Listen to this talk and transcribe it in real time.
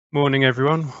Morning,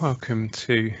 everyone. Welcome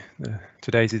to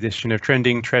today's edition of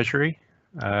Trending Treasury.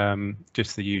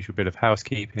 Just the usual bit of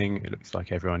housekeeping. It looks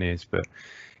like everyone is, but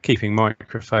keeping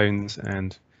microphones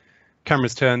and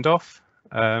cameras turned off.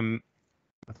 I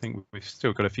think we've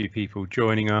still got a few people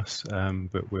joining us,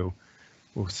 but we'll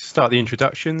start the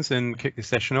introductions and kick the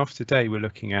session off. Today we're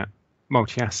looking at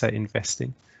multi-asset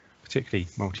investing, particularly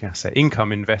multi-asset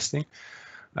income investing,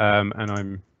 and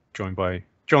I'm joined by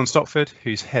John Stopford,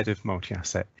 who's head of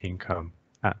multi-asset income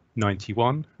at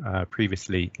 91,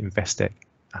 previously Investec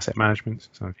Asset Management.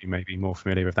 Some of you may be more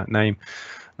familiar with that name.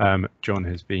 John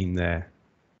has been there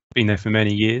for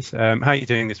many years. How are you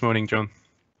doing this morning, John?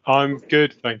 I'm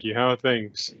good, thank you. How are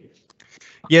things?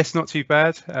 Yes, not too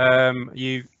bad. Are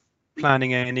you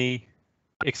planning any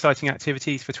exciting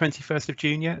activities for 21st of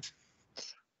June yet?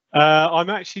 I'm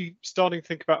actually starting to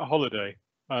think about a holiday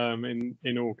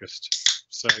in August.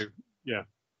 So yeah.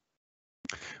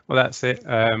 Well, that's it.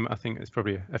 I think there's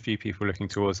probably a few people looking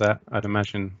towards that. I'd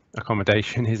imagine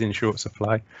accommodation is in short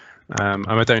supply. And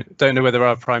I don't know whether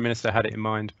our Prime Minister had it in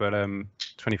mind, but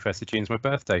 21st of June is my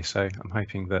birthday, so I'm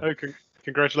hoping that. Oh,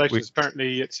 congratulations!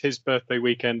 Apparently, it's his birthday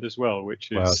weekend as well,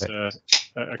 which is a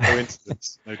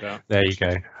coincidence, no doubt. There you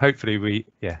go. Hopefully,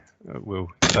 we'll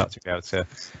start to be able to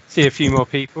see a few more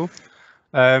people.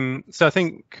 So I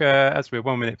think as we're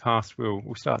 1 minute past,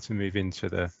 we'll start to move into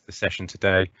the session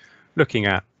today, looking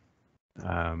at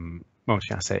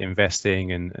multi-asset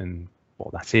investing and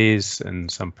what that is, and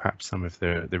perhaps some of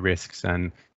the risks,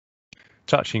 and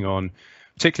touching on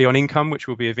particularly on income, which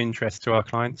will be of interest to our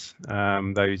clients,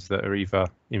 those that are either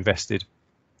invested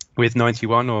with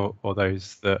 91 or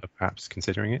those that are perhaps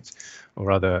considering it,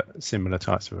 or other similar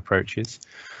types of approaches.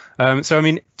 So, I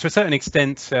mean, to a certain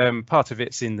extent, part of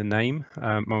it's in the name,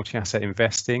 multi-asset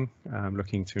investing,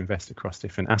 looking to invest across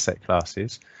different asset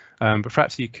classes. But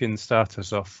perhaps you can start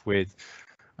us off with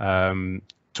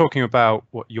talking about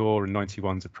what your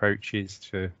 91's approach is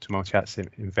to multi-asset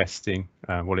investing,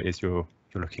 what it is you're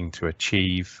looking to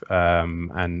achieve,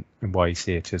 and why you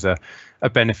see it as a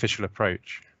beneficial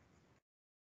approach.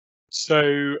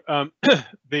 So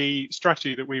the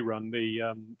strategy that we run,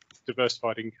 the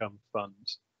Diversified Income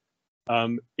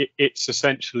Fund, it's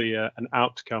essentially an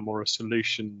outcome or a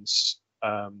solutions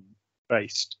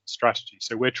based strategy.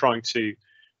 So we're trying to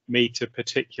meet a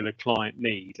particular client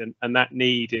need, and that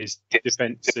need is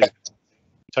defensive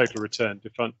total return,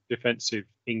 defensive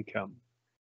income.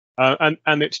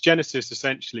 And its genesis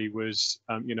essentially was,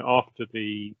 after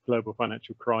the global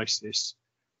financial crisis,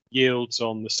 yields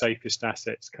on the safest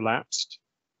assets collapsed.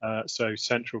 So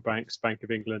central banks, Bank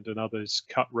of England and others,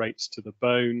 cut rates to the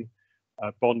bone.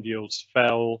 Bond yields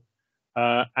fell,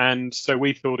 and so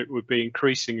we thought it would be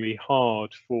increasingly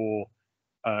hard for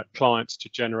clients to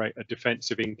generate a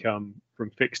defensive income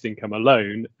from fixed income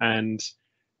alone, and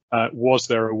was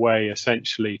there a way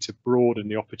essentially to broaden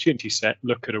the opportunity set,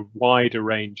 look at a wider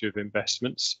range of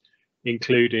investments,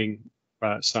 including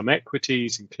some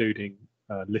equities, including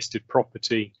listed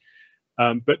property,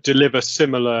 but deliver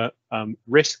similar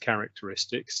risk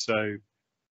characteristics, so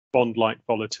bond-like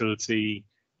volatility,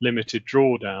 limited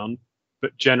drawdown,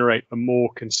 but generate a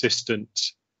more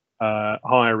consistent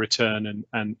higher return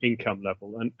and income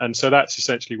level. And so that's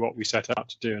essentially what we set out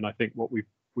to do, and I think what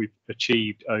we've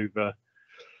achieved over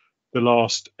the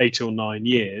last 8 or 9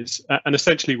 years. And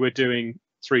essentially we're doing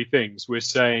three things. We're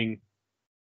saying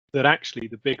that actually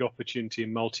the big opportunity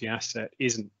in multi-asset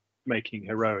isn't making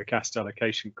heroic asset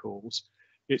allocation calls,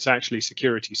 it's actually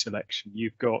security selection.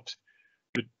 You've got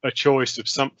a choice of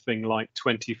something like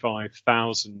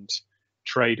 25,000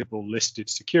 tradable listed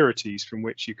securities from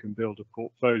which you can build a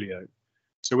portfolio.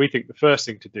 So we think the first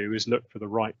thing to do is look for the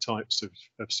right types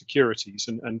of securities,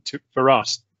 and for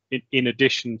us, in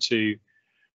addition to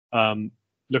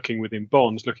looking within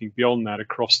bonds, looking beyond that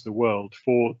across the world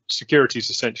for securities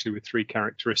essentially with three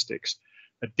characteristics: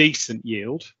 a decent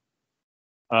yield,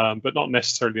 but not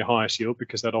necessarily the highest yield,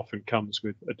 because that often comes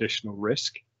with additional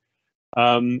risk.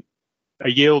 A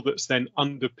yield that's then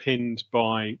underpinned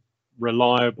by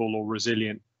reliable or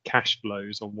resilient cash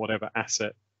flows on whatever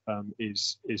asset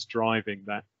is driving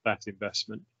that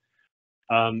investment.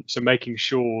 So making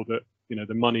sure that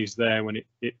the money's there when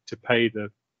it to pay the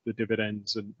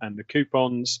dividends and the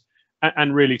coupons,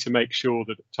 and really to make sure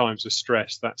that at times of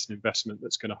stress, that's an investment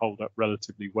that's going to hold up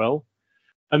relatively well.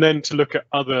 And then to look at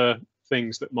other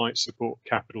things that might support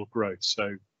capital growth,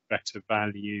 so better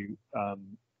value,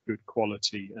 good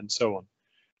quality, and so on.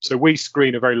 So we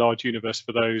screen a very large universe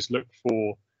for those, look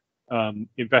for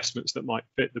investments that might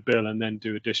fit the bill, and then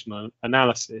do additional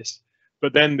analysis.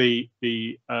 But then the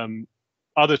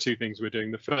other two things we're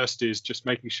doing, the first is just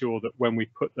making sure that when we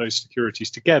put those securities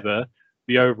together,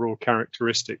 the overall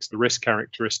characteristics, the risk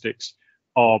characteristics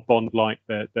are bond-like,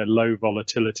 they're low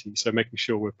volatility. So making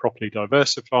sure we're properly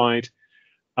diversified,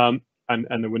 and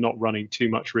that we're not running too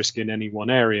much risk in any one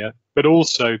area. But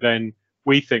also then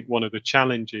we think one of the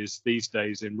challenges these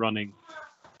days in running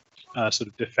sort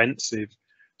of defensive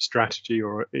strategy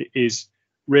is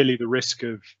really the risk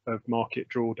of market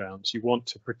drawdowns. You want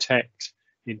to protect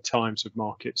in times of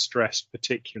market stress,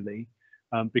 particularly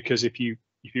because if you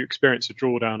experience a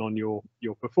drawdown on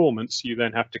your performance, you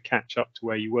then have to catch up to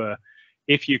where you were.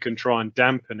 If you can try and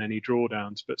dampen any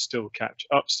drawdowns but still catch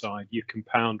upside, you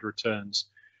compound returns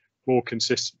more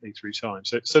consistently through time.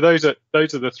 So those are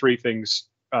the three things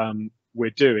we're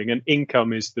doing, and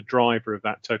income is the driver of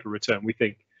that total return. We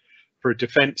think for a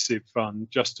defensive fund,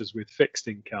 just as with fixed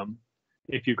income,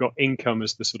 if you've got income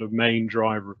as the sort of main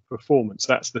driver of performance,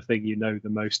 that's the thing you know the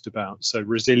most about. So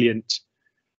resilient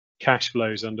cash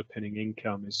flows underpinning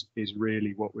income is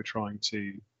really what we're trying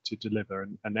to deliver,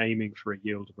 and aiming for a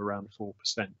yield of around 4%.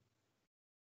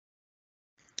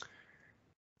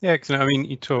 Yeah, excellent. I mean,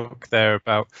 you talk there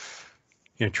about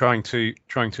trying to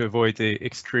avoid the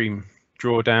extreme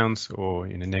drawdowns or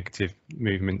negative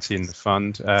movements in the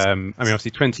fund. I mean,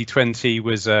 obviously 2020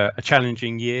 was a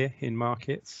challenging year in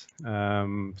markets,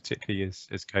 particularly as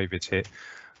COVID hit.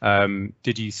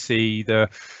 Did you see the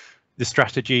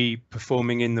strategy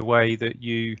performing in the way that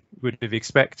you would have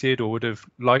expected or would have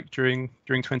liked during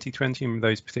 2020 and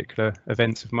those particular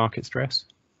events of market stress?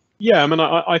 Yeah, I mean,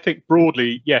 I think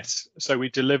broadly, yes. So we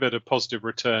delivered a positive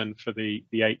return for the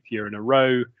 8th year in a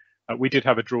row. We did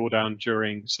have a drawdown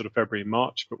during sort of February and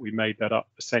March, but we made that up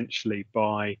essentially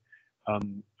by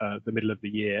the middle of the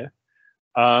year.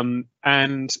 And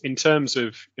in terms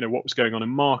of what was going on in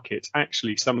markets,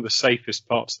 actually some of the safest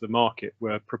parts of the market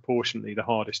were proportionately the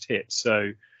hardest hit.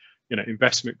 So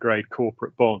investment grade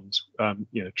corporate bonds,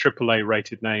 AAA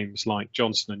rated names like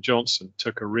Johnson & Johnson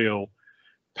took a real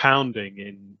pounding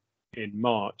in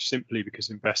March, simply because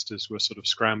investors were sort of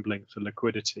scrambling for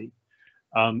liquidity.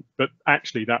 But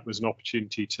actually that was an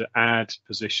opportunity to add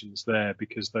positions there,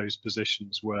 because those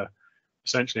positions were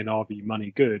essentially, in our view,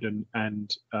 money good,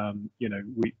 and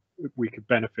we could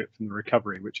benefit from the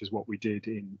recovery, which is what we did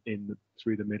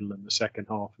through the middle and the second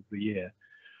half of the year.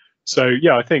 So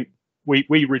yeah, I think we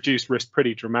reduced risk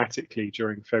pretty dramatically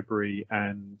during February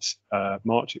and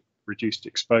March. It reduced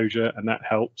exposure, and that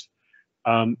helped.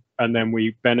 And then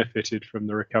we benefited from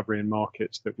the recovery in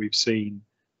markets that we've seen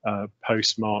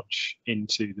post-March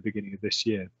into the beginning of this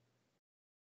year.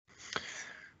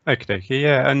 Okay,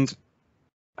 yeah, and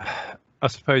I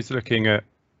suppose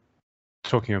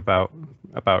talking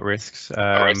about risks,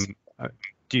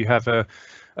 do you have a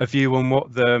view on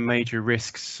what the major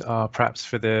risks are perhaps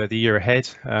for the year ahead?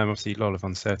 Obviously a lot of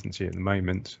uncertainty at the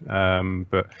moment,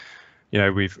 but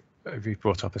we've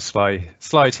brought up a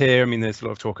slide here. I mean, there's a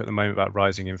lot of talk at the moment about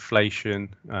rising inflation,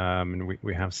 and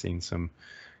we have seen some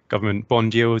government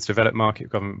bond yields, developed market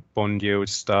government bond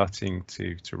yields starting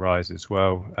to rise as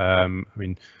well. I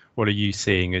mean, what are you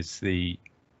seeing as the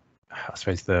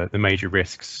major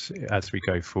risks as we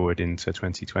go forward into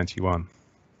 2021?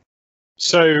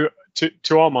 So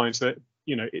to our minds, that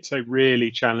it's a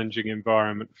really challenging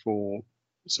environment for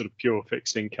sort of pure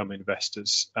fixed income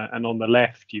investors. And on the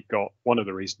left, you've got one of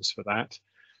the reasons for that,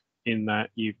 in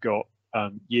that you've got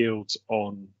yields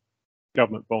on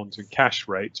government bonds and cash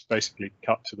rates basically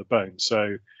cut to the bone.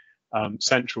 So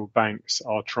central banks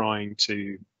are trying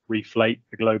to reflate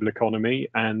the global economy,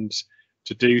 and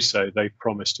to do so, they've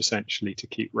promised essentially to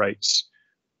keep rates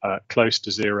close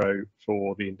to zero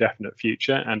for the indefinite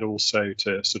future, and also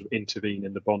to sort of intervene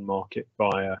in the bond market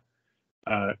via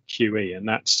QE, and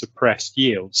that's suppressed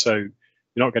yield. So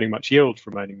you're not getting much yield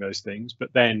from owning those things,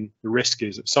 but then the risk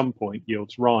is at some point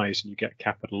yields rise and you get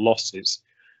capital losses.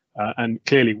 And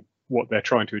clearly what they're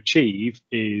trying to achieve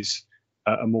is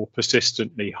a more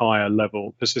persistent higher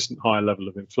level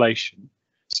of inflation.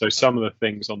 So some of the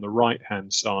things on the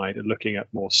right-hand side are looking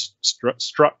at more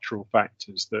structural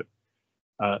factors that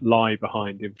lie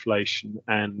behind inflation,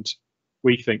 and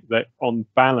we think that on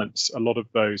balance, a lot of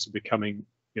those are becoming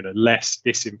less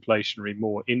disinflationary,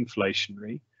 more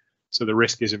inflationary. So the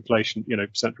risk is inflation,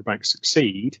 central banks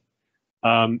succeed.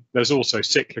 There's also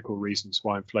cyclical reasons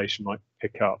why inflation might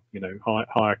pick up,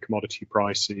 higher commodity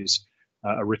prices,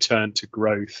 a return to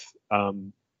growth,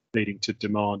 leading to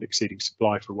demand exceeding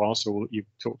supply for a while. So you've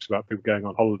talked about people going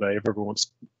on holiday. If everyone wants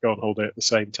to go on holiday at the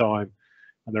same time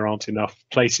and there aren't enough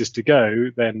places to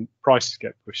go, then prices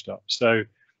get pushed up. So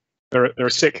there are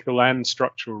cyclical and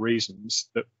structural reasons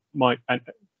that might, and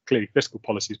clearly fiscal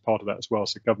policy is part of that as well.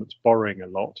 So government's borrowing a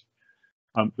lot.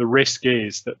 The risk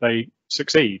is that they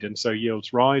succeed, and so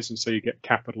yields rise, and so you get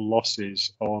capital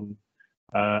losses on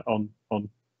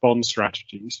bond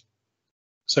strategies.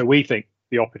 So we think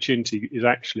the opportunity is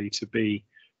actually to be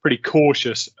pretty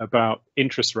cautious about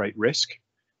interest rate risk,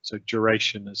 so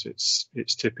duration as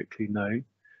it's typically known,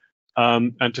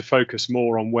 and to focus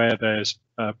more on where there's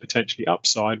potentially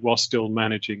upside while still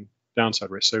managing downside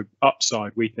risk. So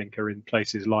upside, we think, are in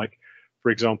places like,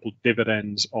 for example,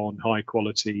 dividends on high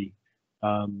quality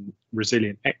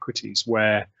resilient equities,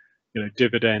 where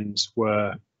dividends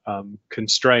were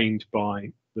constrained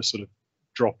by the sort of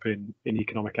drop in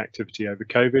economic activity over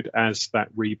COVID. As that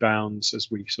rebounds,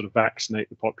 as we sort of vaccinate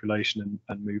the population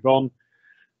and move on,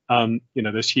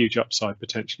 there's huge upside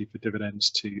potentially for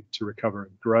dividends to recover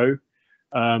and grow.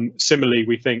 Similarly,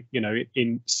 we think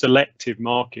in selective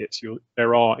markets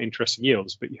there are interesting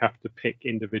yields, but you have to pick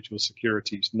individual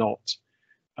securities, not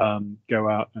go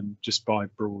out and just buy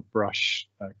broad brush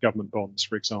government bonds,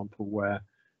 for example, where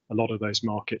a lot of those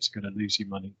markets are going to lose you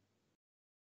money.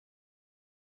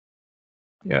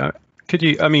 Yeah, could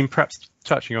you, perhaps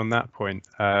touching on that point,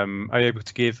 are you able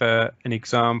to give an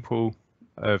example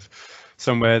of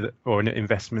somewhere or an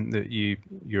investment that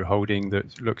you're holding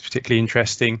that looks particularly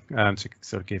interesting, to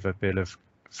sort of give a bit of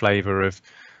flavour of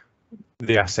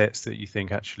the assets that you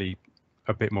think actually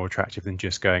a bit more attractive than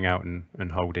just going out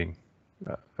and holding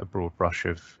a broad brush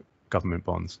of government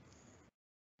bonds?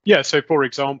 Yeah, so for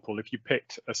example, if you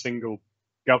picked a single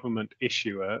government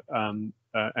issuer, and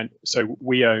so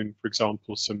we own, for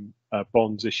example, some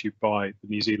bonds issued by the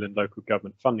New Zealand Local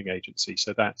Government Funding Agency.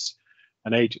 So that's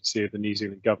an agency of the New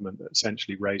Zealand government that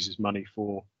essentially raises money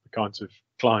for the kinds of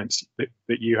clients that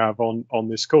you have on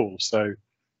this call. So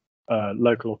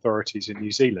local authorities in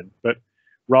New Zealand, but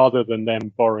rather than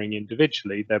them borrowing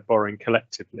individually, they're borrowing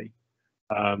collectively.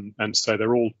 And so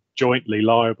they're all jointly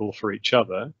liable for each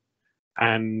other.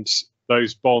 And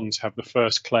those bonds have the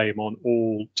first claim on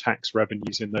all tax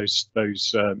revenues in those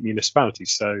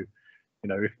municipalities. So,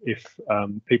 if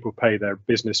people pay their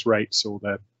business rates or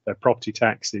their property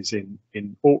taxes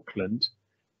in Auckland,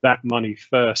 that money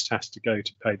first has to go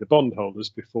to pay the bondholders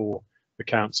before the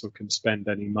council can spend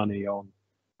any money on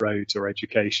roads or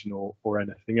education or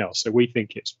anything else. So we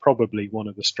think it's probably one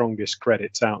of the strongest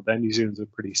credits out there. New Zealand's a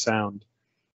pretty sound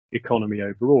economy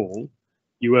overall.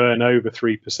 You earn over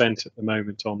 3% at the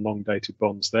moment on long dated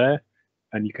bonds there,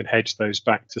 and you can hedge those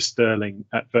back to sterling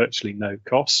at virtually no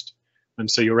cost.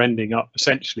 And so you're ending up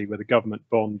essentially with a government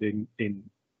bond in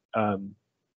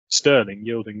sterling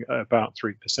yielding about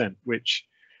 3%, which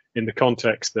in the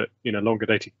context that longer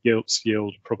dated gilts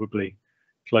yield probably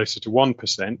closer to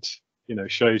 1%,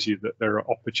 shows you that there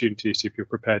are opportunities if you're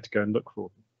prepared to go and look for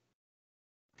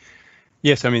them.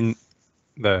 Yes,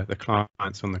 the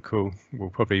clients on the call will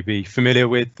probably be familiar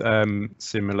with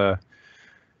similar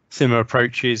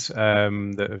approaches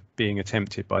that are being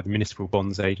attempted by the Municipal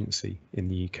Bonds Agency in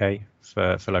the UK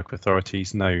for local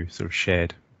authorities. No sort of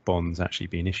shared bonds actually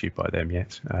being issued by them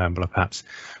yet, but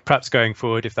perhaps going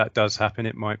forward, if that does happen,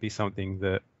 it might be something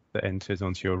that enters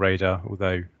onto your radar,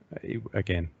 although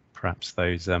again, perhaps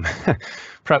those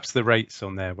perhaps the rates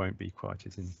on there won't be quite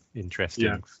as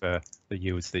interesting for the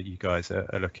yields that you guys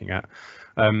are looking at.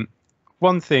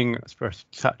 One thing I suppose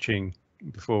touching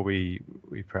before we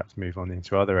perhaps move on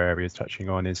into other areas, touching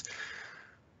on is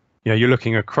you're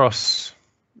looking across,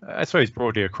 I suppose,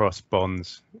 broadly across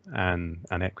bonds and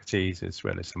equities as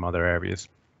well as some other areas,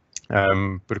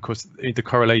 but of course the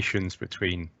correlations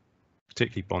between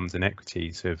particularly bonds and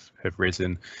equities have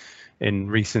risen in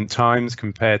recent times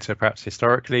compared to perhaps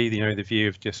historically. The view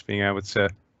of just being able to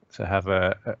have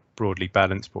a broadly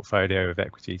balanced portfolio of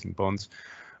equities and bonds.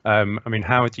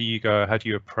 How do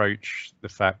you approach the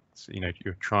fact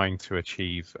you're trying to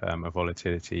achieve a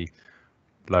volatility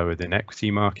lower than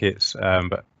equity markets,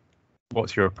 but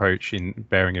what's your approach in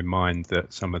bearing in mind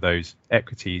that some of those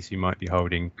equities you might be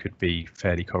holding could be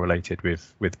fairly correlated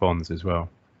with bonds as well?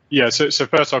 Yeah, so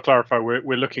first I'll clarify,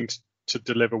 we're looking to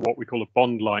deliver what we call a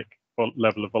bond-like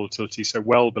level of volatility, so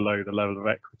well below the level of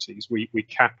equities. We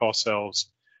cap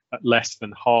ourselves at less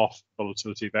than half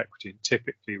volatility of equity, and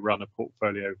typically run a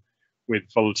portfolio with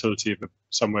volatility of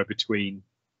somewhere between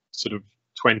sort of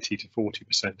 20 to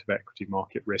 40% of equity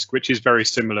market risk, which is very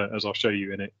similar, as I'll show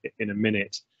you in a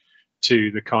minute,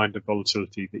 to the kind of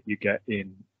volatility that you get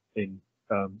in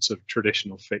sort of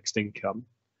traditional fixed income.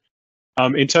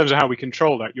 In terms of how we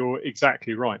control that, you're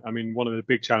exactly right. One of the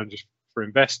big challenges for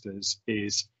investors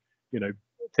is,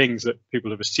 things that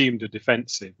people have assumed are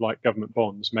defensive, like government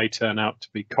bonds, may turn out to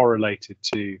be correlated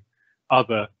to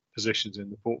other positions in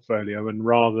the portfolio, and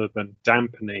rather than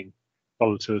dampening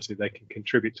volatility, they can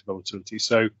contribute to volatility.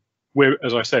 So we're,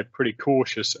 as I said, pretty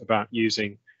cautious about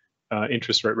using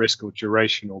interest rate risk or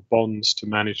duration or bonds to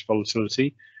manage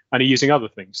volatility, and are using other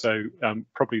things. So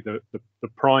probably the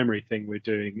primary thing we're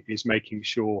doing is making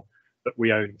sure that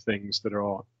we own things that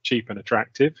are cheap and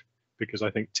attractive, because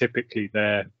I think typically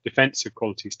their defensive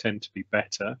qualities tend to be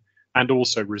better and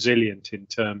also resilient in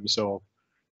terms of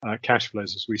cash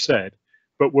flows, as we said.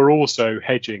 But we're also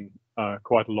hedging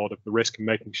quite a lot of the risk and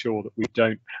making sure that we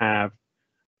don't have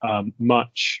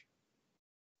much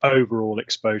overall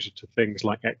exposure to things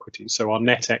like equity. So our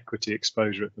net equity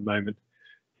exposure at the moment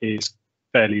is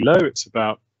fairly low. It's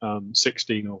about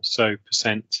 16 or so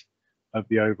 % of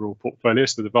the overall portfolio.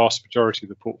 So the vast majority of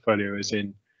the portfolio is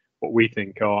in what we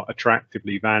think are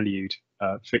attractively valued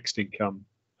fixed income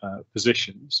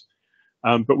positions.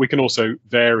 But we can also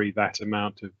vary that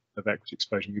amount of equity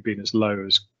exposure. We've been as low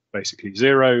as basically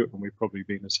zero, and we've probably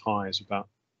been as high as about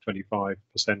 25%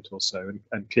 or so.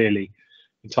 And clearly,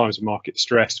 in times of market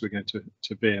stress, we're going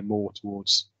to veer more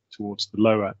towards the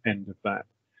lower end of that.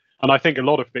 And I think a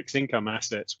lot of fixed income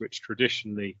assets, which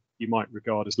traditionally you might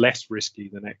regard as less risky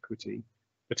than equity,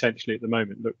 potentially at the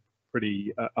moment look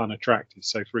pretty unattractive.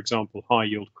 So, for example, high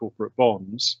yield corporate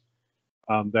bonds,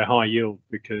 they're high yield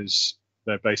because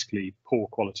they're basically poor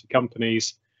quality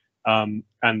companies, and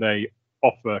they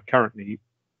offer currently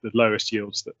the lowest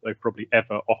yields that they've probably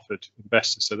ever offered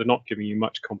investors. So they're not giving you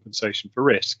much compensation for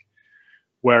risk.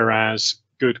 Whereas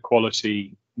good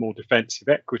quality, more defensive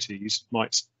equities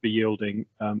might be yielding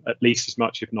at least as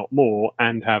much, if not more,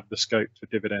 and have the scope for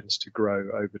dividends to grow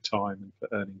over time and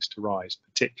for earnings to rise,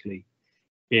 particularly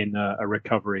in a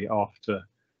recovery after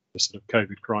the sort of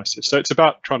COVID crisis. So it's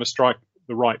about trying to strike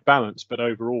the right balance, but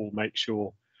overall make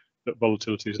sure that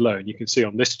volatility is low. And you can see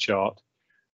on this chart,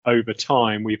 over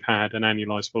time, we've had an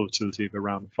annualized volatility of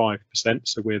around 5%.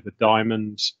 So we're the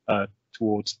diamond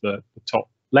towards the top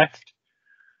left.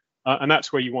 And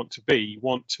that's where you want to be. You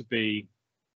want to be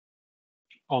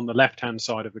on the left-hand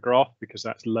side of the graph because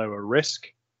that's lower risk,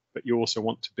 but you also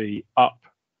want to be up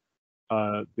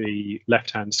the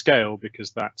left-hand scale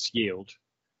because that's yield.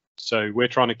 So we're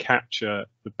trying to capture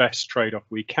the best trade-off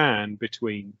we can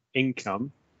between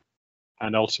income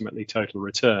and ultimately total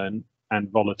return and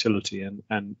volatility.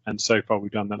 And so far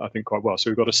we've done that, I think, quite well.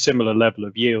 So we've got a similar level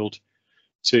of yield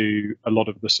to a lot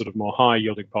of the sort of more high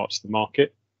yielding parts of the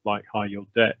market, like high yield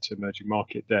debt, emerging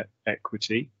market debt,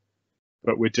 equity,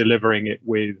 but we're delivering it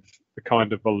with the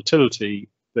kind of volatility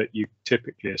that you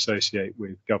typically associate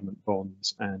with government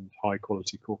bonds and high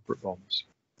quality corporate bonds.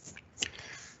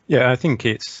 Yeah, I think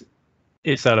it's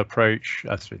that approach,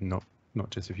 that's not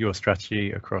just of your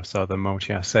strategy, across other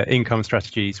multi-asset income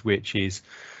strategies, which is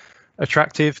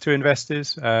attractive to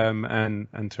investors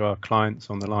and to our clients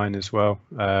on the line as well.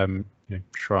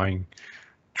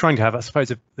 Trying to have, I suppose,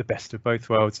 the best of both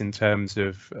worlds in terms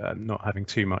of not having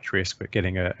too much risk, but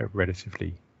getting a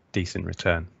relatively decent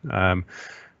return.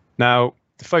 Now,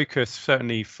 the focus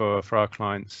certainly for our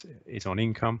clients is on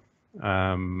income,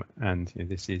 and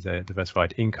this is a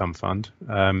diversified income fund.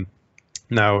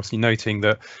 Now, obviously noting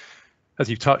that, as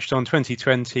you've touched on,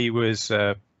 2020 was,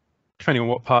 depending on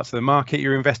what parts of the market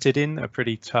you're invested in, a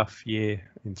pretty tough year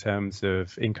in terms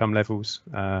of income levels,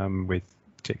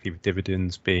 particularly with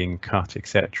dividends being cut,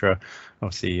 etc.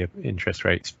 Obviously,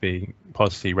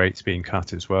 policy rates being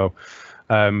cut as well.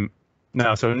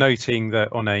 Now, so noting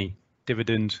that on a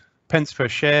dividend pence per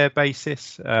share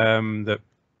basis, that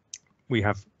we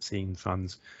have seen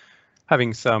funds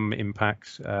having some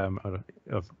impact of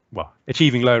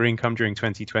achieving lower income during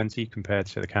 2020 compared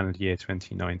to the calendar year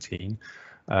 2019.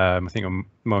 I think on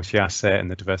multi-asset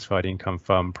and the diversified income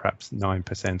fund, perhaps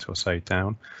 9% or so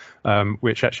down,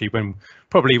 which actually, when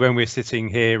we're sitting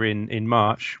here in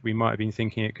March, we might have been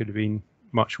thinking it could have been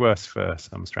much worse for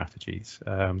some strategies.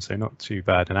 So not too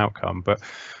bad an outcome. But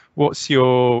what's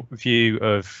your view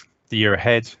of the year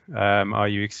ahead? Are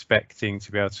you expecting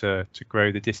to be able to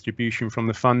grow the distribution from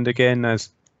the fund again as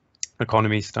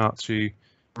economies start to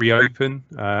reopen?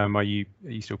 Are you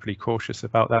still pretty cautious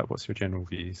about that? What's your general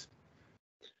views?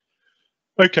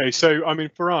 Okay, so I mean,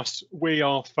 for us, we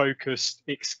are focused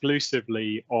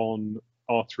exclusively on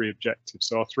our three objectives.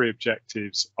 So our three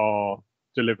objectives are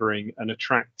delivering an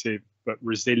attractive but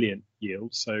resilient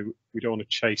yield. So we don't want to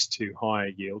chase too high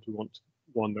a yield. We want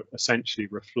one that essentially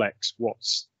reflects what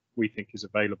we think is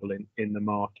available in the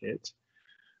market.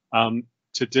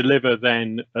 To deliver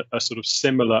then a sort of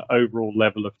similar overall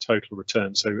level of total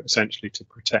return. So essentially to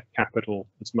protect capital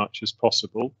as much as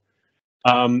possible.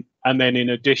 And then in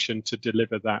addition to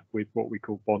deliver that with what we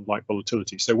call bond-like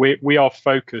volatility. So we are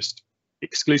focused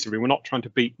exclusively. We're not trying to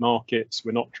beat markets.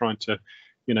 We're not trying to,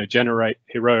 generate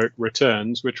heroic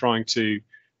returns. We're trying to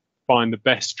find the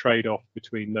best trade-off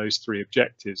between those three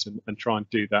objectives and try and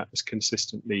do that as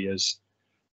consistently as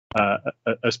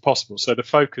possible. So the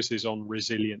focus is on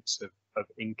resilience of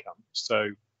income. So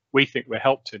we think we're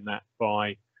helped in that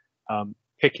by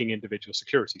picking individual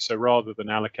securities. So rather than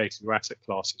allocating to asset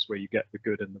classes where you get the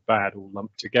good and the bad all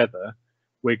lumped together,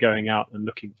 we're going out and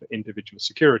looking for individual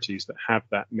securities that have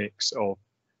that mix of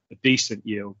a decent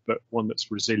yield, but one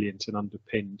that's resilient and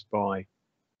underpinned by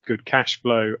good cash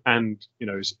flow and, you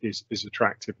know, is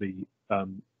attractively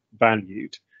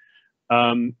valued.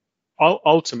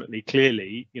 Ultimately,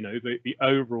 clearly, you know, the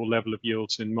overall level of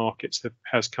yields in markets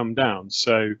has come down.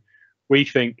 So we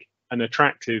think an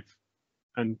attractive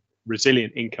and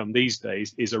resilient income these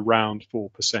days is around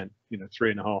 4%, you know,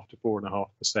 3.5% to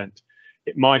 4.5%.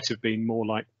 It might have been more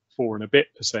like 4% and a bit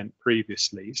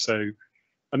previously. So,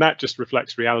 and that just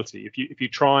reflects reality. If you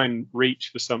try and reach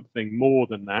for something more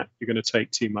than that, you're going to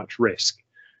take too much risk.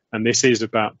 And this is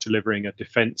about delivering a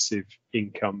defensive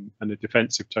income and a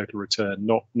defensive total return,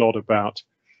 not about,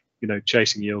 you know,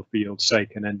 chasing yield for yield's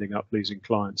sake and ending up losing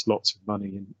clients lots of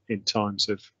money in times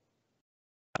of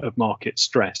market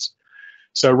stress.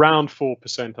 So around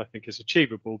 4%, I think, is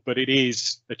achievable, but it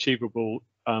is achievable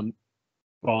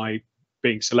by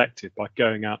being selective, by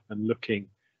going out and looking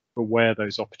for where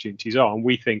those opportunities are. And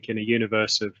we think in a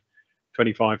universe of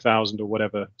 25,000 or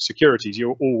whatever securities,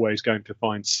 you're always going to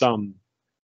find some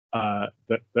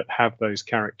that have those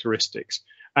characteristics.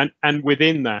 And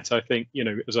within that, I think, you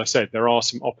know, as I said, there are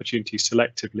some opportunities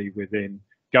selectively within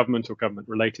government or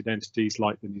government-related entities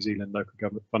like the New Zealand Local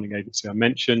Government Funding Agency I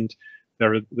mentioned.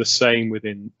 There are the same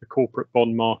within the corporate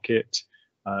bond market.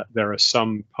 There are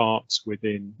some parts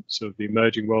within sort of the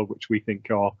emerging world which we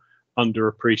think are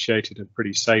underappreciated and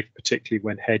pretty safe, particularly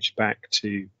when hedged back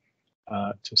to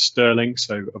sterling,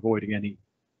 so avoiding any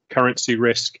currency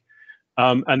risk.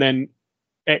 And then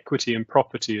equity and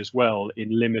property as well in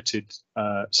limited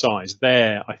size.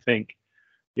 There, I think,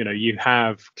 you know, you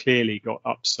have clearly got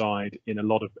upside in a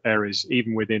lot of areas,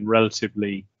 even within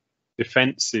relatively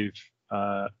defensive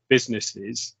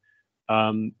businesses,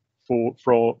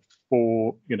 for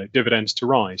you know, dividends to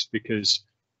rise, because,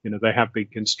 you know, they have been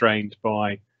constrained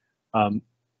by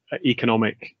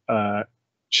economic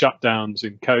shutdowns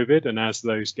in COVID, and as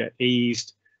those get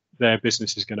eased, their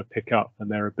business is going to pick up,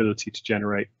 and their ability to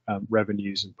generate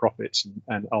revenues and profits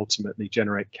and ultimately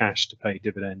generate cash to pay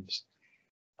dividends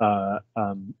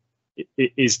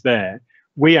is there.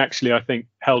 We actually, I think,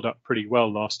 held up pretty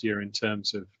well last year in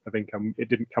terms of income. It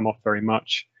didn't come off very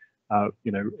much.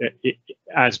 You know,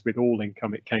 as with all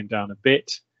income, it came down a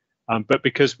bit. But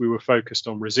because we were focused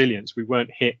on resilience, we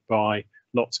weren't hit by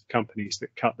lots of companies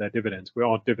that cut their dividends.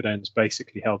 Our dividends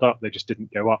basically held up. They just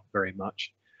didn't go up very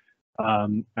much.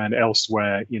 And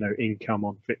elsewhere, you know, income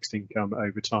on fixed income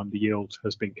over time, the yield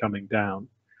has been coming down.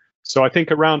 So I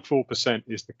think around 4%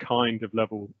 is the kind of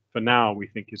level for now we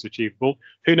think is achievable.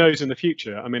 Who knows in the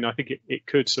future? I mean, I think it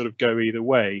could sort of go either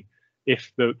way.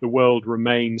 If the world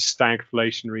remains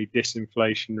stagflationary,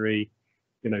 disinflationary,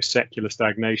 you know, secular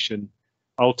stagnation,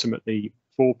 ultimately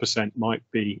 4% might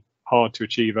be hard to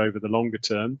achieve over the longer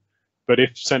term. But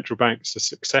if central banks are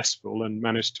successful and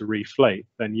manage to reflate,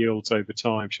 then yields over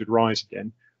time should rise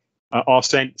again. Our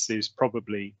sense is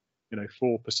probably, you know,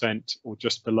 4% or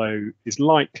just below is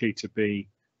likely to be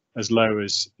as low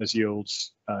as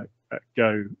yields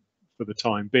go for the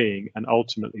time being, and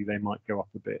ultimately they might go up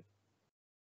a bit.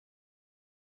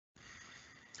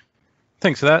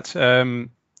 Thanks for that.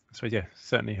 So yeah,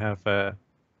 certainly have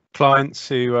clients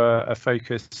who are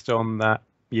focused on that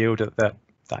yield at that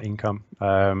income.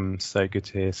 So good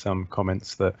to hear some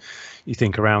comments that you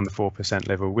think around the 4%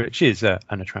 level, which is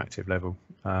an attractive level,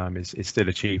 is still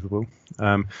achievable.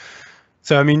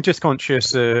 So I mean, just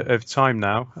conscious of time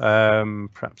now,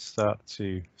 perhaps start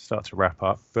to wrap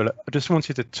up. But I just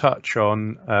wanted to touch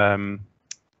on,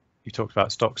 you talked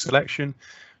about stock selection.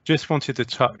 Just wanted to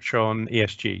touch on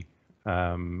ESG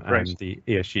and the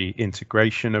ESG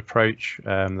integration approach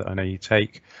that I know you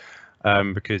take,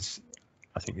 because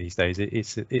I think these days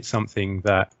it's something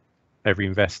that every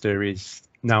investor is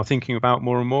now thinking about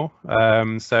more and more.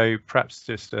 So perhaps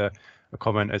just a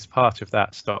comment as part of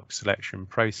that stock selection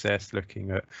process,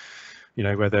 looking at, you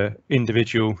know, whether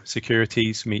individual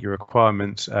securities meet your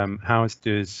requirements. How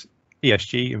does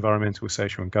ESG, environmental,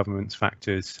 social, and governance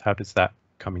factors, how does that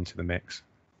come into the mix?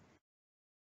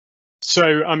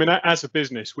 So, I mean, as a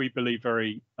business, we believe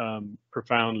very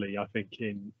profoundly, I think,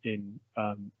 in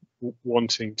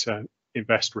wanting to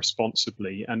invest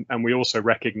responsibly, and we also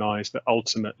recognise that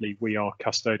ultimately we are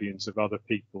custodians of other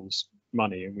people's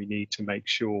money, and we need to make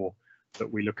sure that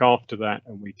we look after that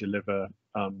and we deliver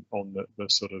on the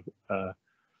sort of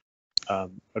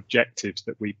objectives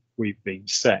that we've been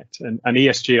set, and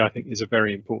ESG I think is a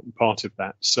very important part of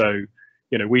that. So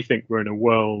we think we're in a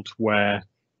world where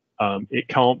it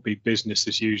can't be business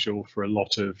as usual for a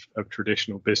lot of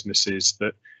traditional businesses,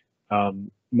 that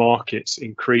markets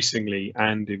increasingly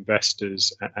and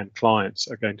investors and clients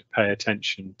are going to pay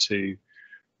attention to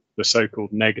the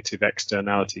so-called negative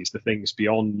externalities, the things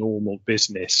beyond normal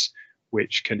business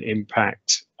which can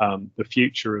impact the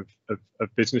future of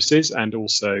businesses and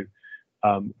also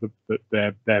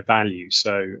their value.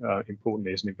 So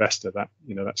importantly, as an investor, that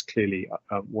that's clearly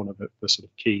one of the sort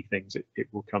of key things it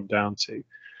will come down to.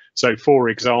 So, for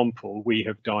example, we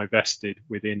have divested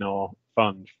within our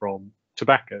fund from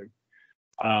tobacco.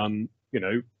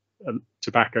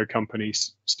 Tobacco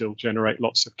companies still generate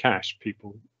lots of cash.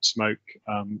 People smoke,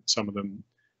 some of them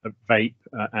vape,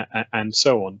 and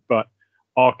so on. But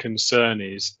our concern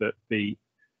is that the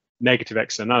negative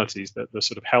externalities, that the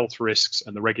sort of health risks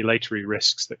and the regulatory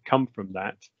risks that come from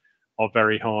that, are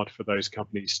very hard for those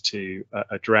companies to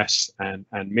address and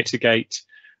mitigate.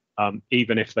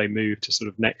 Even if they move to sort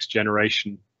of next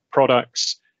generation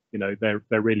products, they're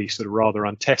really sort of rather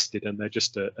untested, and they're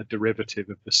just a derivative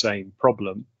of the same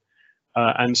problem.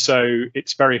 And so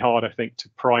it's very hard, I think, to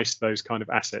price those kind of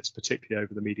assets, particularly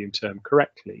over the medium term,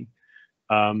 correctly,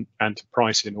 and to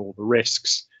price in all the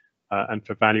risks, and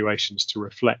for valuations to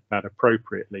reflect that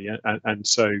appropriately. And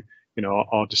so,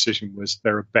 our decision was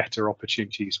there are better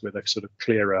opportunities with a sort of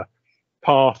clearer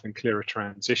path and clearer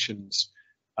transitions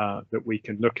that we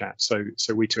can look at. So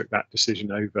we took that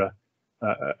decision over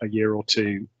a year or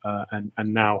two,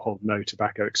 and now hold no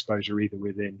tobacco exposure either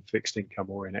within fixed income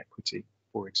or in equity,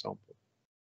 for example.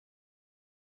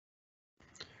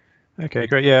 Okay,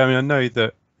 great. Yeah, I mean, I know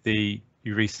that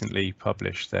you recently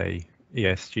published a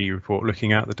ESG report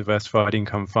looking at the diversified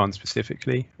income fund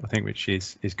specifically, I think, which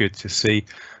is good to see,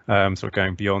 sort of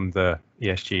going beyond the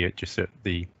ESG just at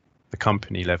the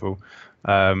company level,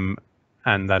 and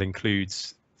that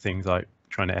includes things like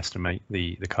trying to estimate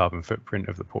the carbon footprint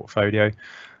of the portfolio.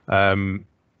 I mean,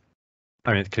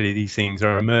 clearly these things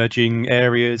are emerging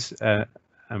areas,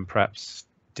 and perhaps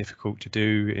difficult to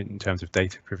do in terms of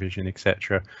data provision,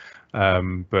 etc.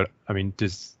 But I mean,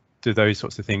 do those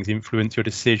sorts of things influence your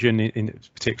decision, in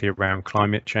particularly around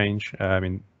climate change? I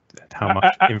mean, how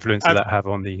much influence does that have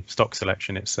on the stock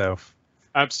selection itself?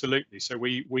 Absolutely. So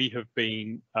we have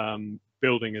been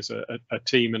building as a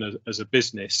team and as a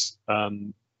business,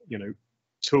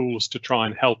 tools to try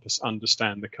and help us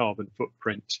understand the carbon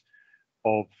footprint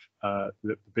of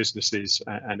the businesses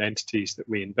and entities that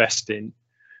we invest in.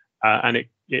 And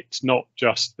it's not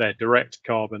just their direct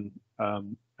carbon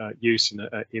use and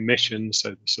emissions,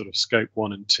 so the sort of scope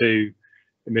 1 and 2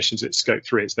 emissions, it's scope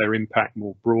 3, it's their impact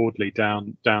more broadly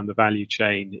down the value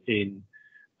chain in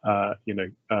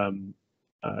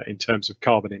terms of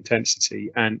carbon intensity.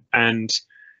 And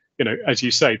as you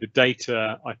say, the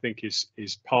data I think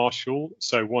is partial.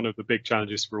 So one of the big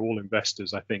challenges for all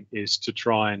investors, I think, is to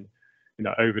try and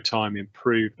over time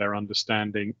improve their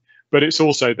understanding. But it's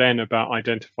also then about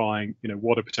identifying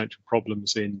what are potential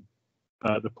problems in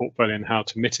the portfolio and how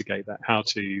to mitigate that, how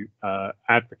to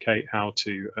advocate, how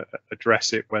to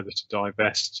address it, whether to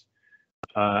divest,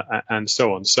 and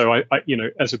so on. So I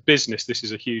as a business, this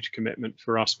is a huge commitment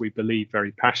for us. We believe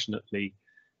very passionately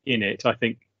in it. I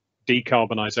think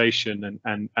decarbonisation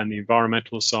and the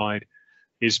environmental side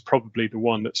is probably the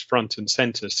one that's front and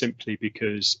center, simply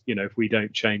because if we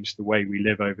don't change the way we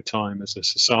live over time as a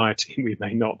society, we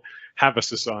may not have a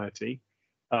society.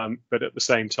 But at the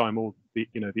same time, all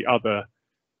the other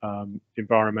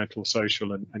environmental,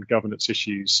 social, and governance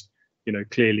issues,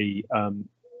 clearly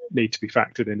need to be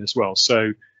factored in as well.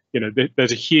 So,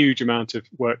 there's a huge amount of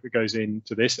work that goes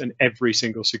into this, and every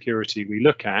single security we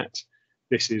look at,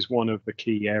 this is one of the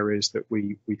key areas that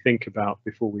we think about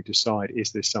before we decide,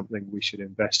 is this something we should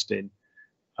invest in,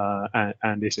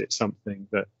 and is it something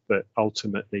that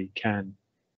ultimately can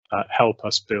help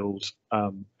us build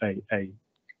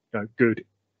a good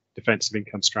defensive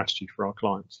income strategy for our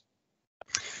clients.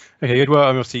 Okay, good. Well,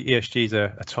 obviously ESG is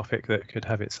a topic that could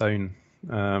have its own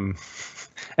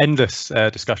endless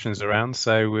discussions around,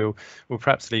 so we'll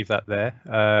perhaps leave that there,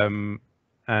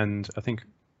 and I think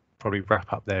probably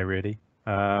wrap up there really.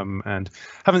 And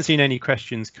haven't seen any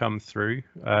questions come through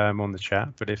on the chat,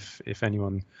 but if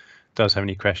anyone does have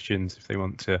any questions, if they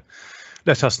want to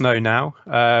let us know now.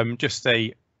 Just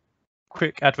a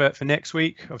quick advert for next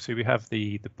week. Obviously we have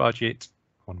the budget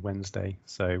on Wednesday,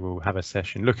 so we'll have a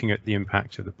session looking at the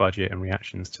impact of the budget and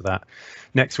reactions to that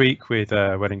next week with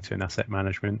Wellington Asset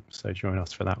Management, so join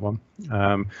us for that one.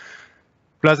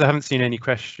 But as I haven't seen any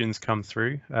questions come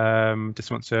through,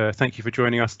 just want to thank you for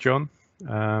joining us, John.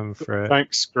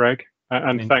 Thanks, Greg,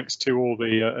 and thanks to all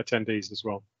the attendees as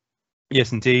well.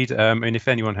 Yes, indeed. And if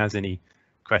anyone has any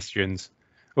questions,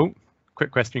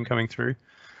 quick question coming through.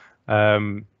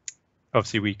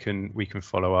 Obviously, we can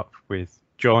follow up with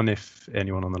John if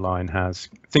anyone on the line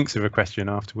thinks of a question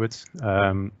afterwards.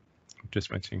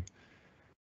 Just waiting.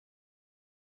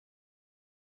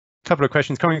 A couple of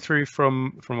questions coming through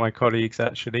from my colleagues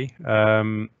actually.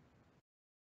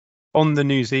 On the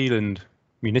New Zealand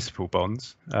municipal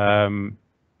bonds,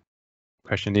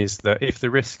 question is that if the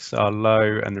risks are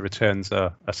low and the returns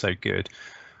are so good,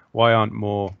 why aren't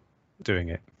more doing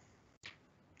it?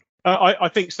 I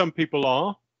think some people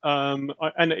are,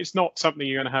 and it's not something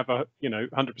you're going to have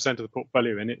 100% of the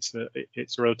portfolio in. It's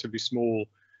a relatively small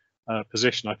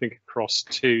position. I think across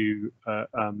two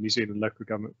New Zealand local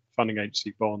government funding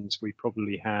agency bonds, we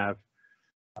probably have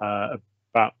about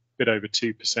a bit over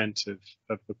 2%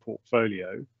 of the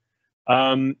portfolio.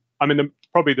 I mean,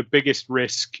 probably the biggest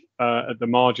risk at the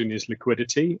margin is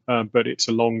liquidity, but it's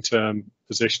a long-term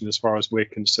position as far as we're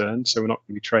concerned. So we're not going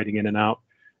to be trading in and out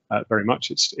very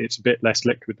much. It's a bit less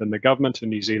liquid than the government,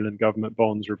 and New Zealand government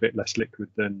bonds are a bit less liquid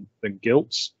than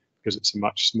gilts because it's a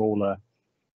much smaller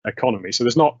economy. So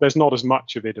there's not as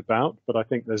much of it about, but I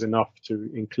think there's enough to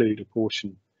include a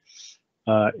portion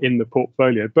in the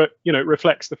portfolio. But it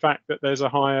reflects the fact that there's a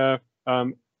higher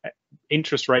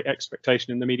interest rate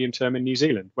expectation in the medium term in New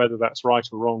Zealand. Whether that's right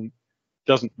or wrong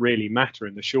doesn't really matter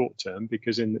in the short term,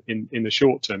 because in the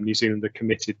short term, New Zealand are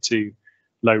committed to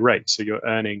low rates. So you're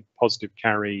earning positive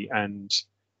carry and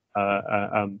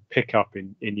pickup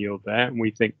in yield there. And we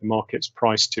think the market's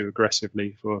priced too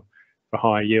aggressively for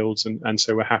higher yields. And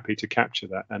so we're happy to capture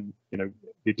that. And,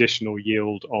 the additional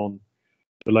yield on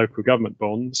the local government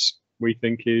bonds, we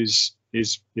think is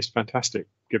fantastic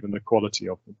given the quality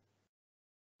of them.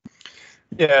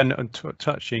 Yeah, and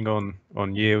touching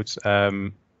on yields,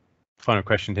 final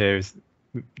question here is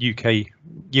UK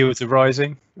yields are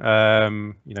rising.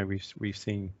 We've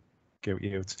seen gilt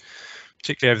yields,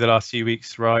 particularly over the last few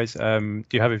weeks, rise. Do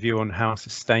you have a view on how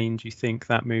sustained you think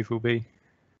that move will be?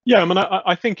 Yeah, I mean,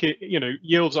 I think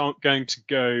yields aren't going to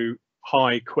go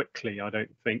high quickly. I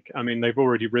don't think. I mean, they've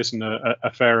already risen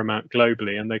a fair amount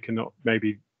globally, and they cannot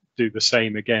maybe do the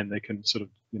same again. They can sort of,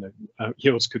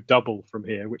 yields could double from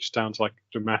here, which sounds like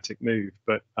a dramatic move,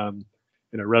 but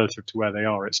relative to where they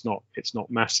are, it's not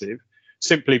massive.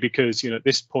 Simply because at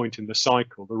this point in the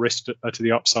cycle, the risks are to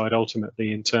the upside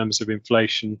ultimately in terms of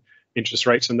inflation, interest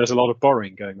rates, and there's a lot of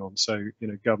borrowing going on. So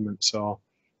governments are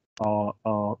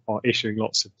issuing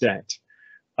lots of debt.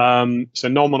 So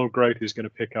nominal growth is going to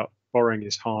pick up. Borrowing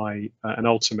is high, and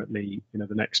ultimately,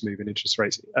 the next move in interest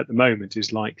rates at the moment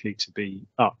is likely to be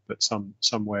up, but some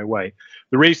way away.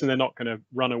 The reason they're not going to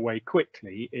run away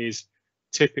quickly is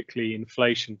typically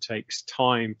inflation takes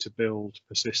time to build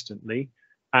persistently,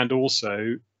 and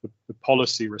also the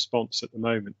policy response at the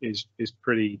moment is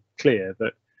pretty clear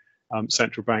that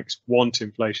central banks want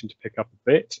inflation to pick up a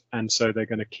bit, and so they're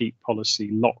going to keep policy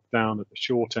locked down at the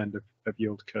short end of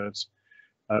yield curves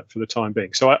for the time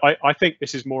being. So I think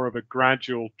this is more of a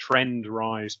gradual trend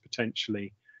rise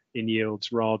potentially in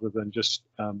yields rather than just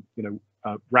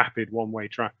rapid one-way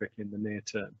traffic in the near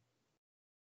term.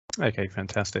 Okay,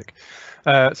 fantastic.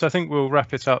 So I think we'll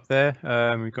wrap it up there.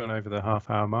 We've gone over the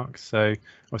half-hour mark. So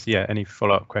obviously, yeah, any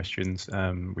follow-up questions,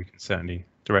 we can certainly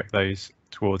direct those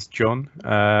towards John.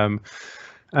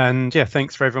 And yeah,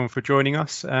 thanks for everyone for joining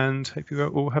us, and hope you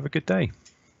all have a good day.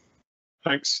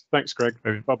 Thanks, Greg.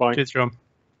 Bye-bye. Cheers, John.